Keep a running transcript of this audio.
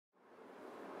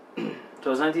So it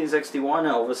was 1961.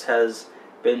 Elvis has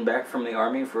been back from the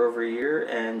army for over a year,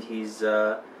 and he's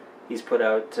put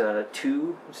out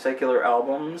 2 secular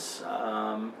albums.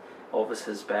 Elvis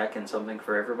is back in something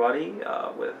for everybody,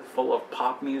 full of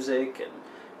pop music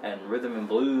and rhythm and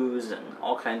blues and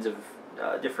all kinds of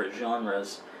different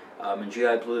genres. And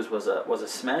GI Blues was a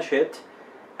smash hit,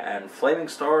 and Flaming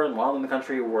Star and Wild in the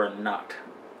Country were not.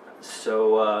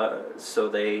 So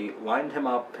they lined him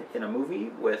up in a movie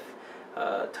with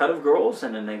a ton of girls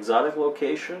in an exotic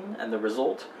location, and the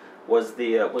result was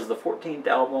the 14th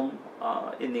album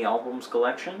in the albums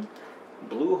collection,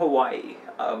 Blue Hawaii.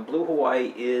 Blue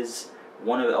Hawaii is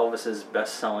one of Elvis's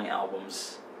best-selling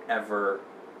albums ever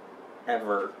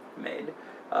made,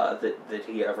 that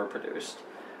he ever produced,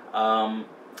 and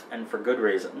for good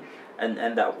reason.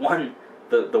 And that one,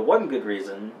 the one good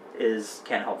reason is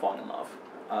Can't Help Falling in Love.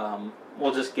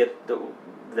 We'll just get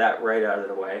that right out of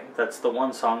the way. That's the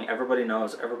one song everybody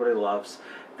knows, everybody loves.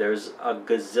 There's a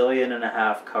gazillion and a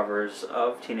half covers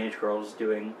of teenage girls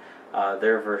doing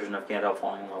their version of Can't Help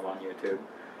Falling in Love on YouTube.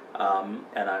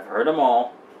 And I've heard them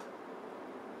all,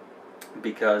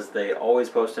 because they always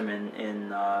post them in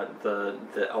the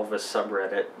Elvis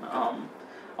subreddit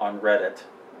on Reddit.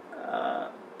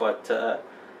 But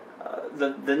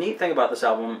the neat thing about this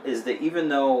album is that even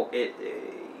though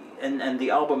and the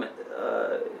album,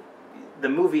 the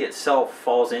movie itself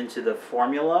falls into the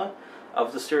formula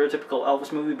of the stereotypical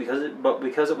Elvis movie,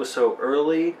 because it was so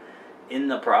early in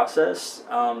the process,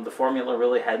 the formula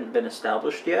really hadn't been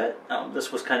established yet.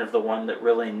 This was kind of the one that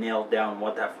really nailed down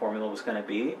what that formula was going to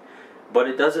be, but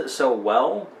it does it so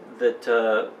well that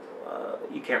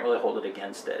you can't really hold it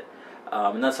against it.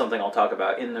 And that's something I'll talk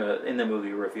about in the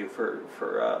movie review for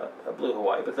Blue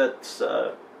Hawaii. But that's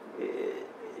the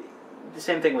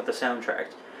same thing with the soundtrack.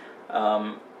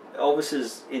 Elvis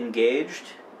is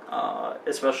engaged,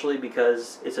 especially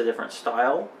because it's a different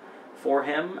style for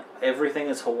him. Everything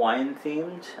is Hawaiian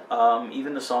themed.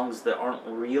 Even the songs that aren't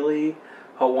really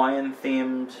Hawaiian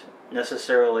themed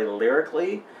necessarily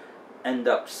lyrically end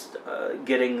up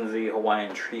getting the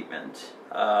Hawaiian treatment.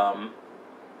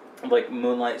 Like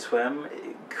Moonlight Swim,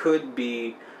 it could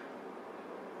be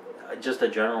just a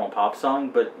general pop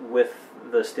song, but with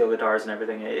the steel guitars and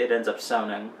everything, it ends up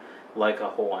sounding like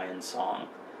a Hawaiian song.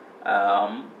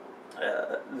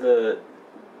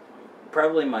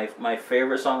 Probably my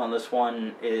favorite song on this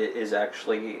one is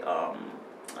actually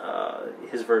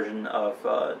his version of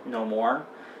No More,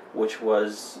 which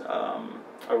was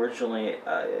originally,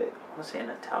 I want to say,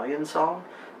 an Italian song.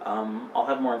 I'll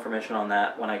have more information on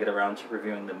that when I get around to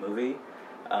reviewing the movie,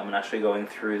 and actually going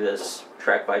through this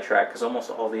track by track, because almost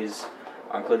all these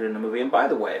are included in the movie. And by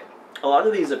the way, a lot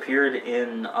of these appeared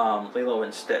in Lilo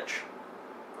and Stitch,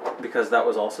 because that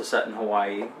was also set in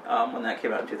Hawaii when that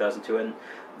came out in 2002. And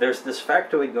there's this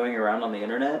factoid going around on the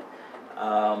internet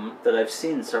that I've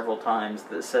seen several times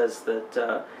that says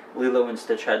that Lilo and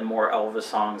Stitch had more Elvis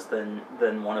songs than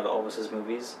one of Elvis's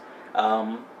movies.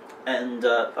 And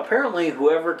apparently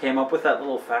whoever came up with that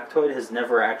little factoid has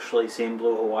never actually seen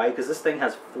Blue Hawaii, because this thing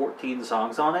has 14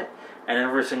 songs on it, and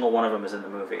every single one of them is in the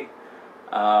movie.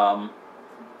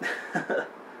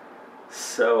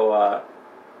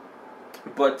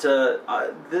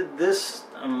 This,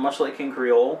 much like King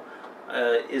Creole,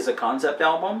 is a concept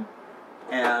album,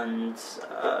 and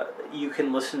you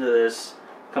can listen to this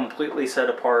completely set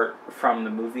apart from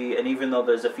the movie. And even though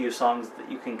there's a few songs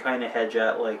that you can kind of hedge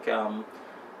at, like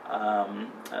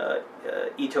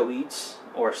Ito Eats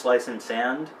or Slice and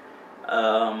Sand,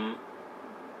 you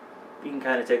can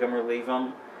kind of take them or leave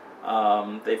them.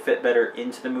 They fit better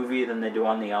into the movie than they do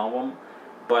on the album,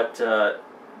 but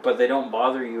they don't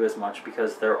bother you as much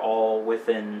because they're all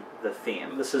within the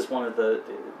theme. This is one of the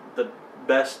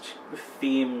best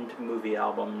themed movie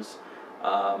albums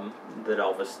that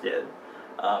Elvis did.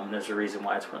 There's a reason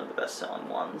why it's one of the best-selling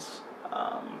ones.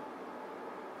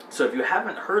 So if you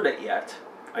haven't heard it yet,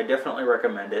 I definitely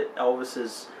recommend it.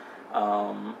 Elvis's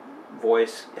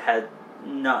voice had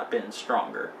not been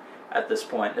stronger at this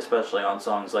point, especially on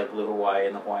songs like Blue Hawaii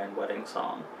and the Hawaiian Wedding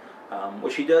Song,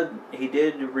 which he did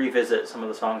revisit some of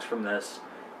the songs from this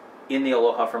in the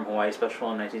Aloha from Hawaii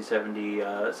special in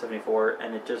 1974,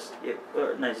 and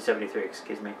 1973,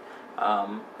 excuse me.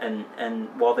 And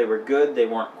while they were good, they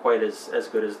weren't quite as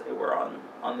good as they were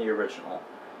on the original.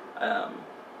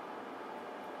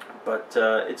 But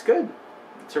it's good.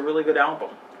 It's a really good album.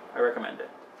 I recommend it.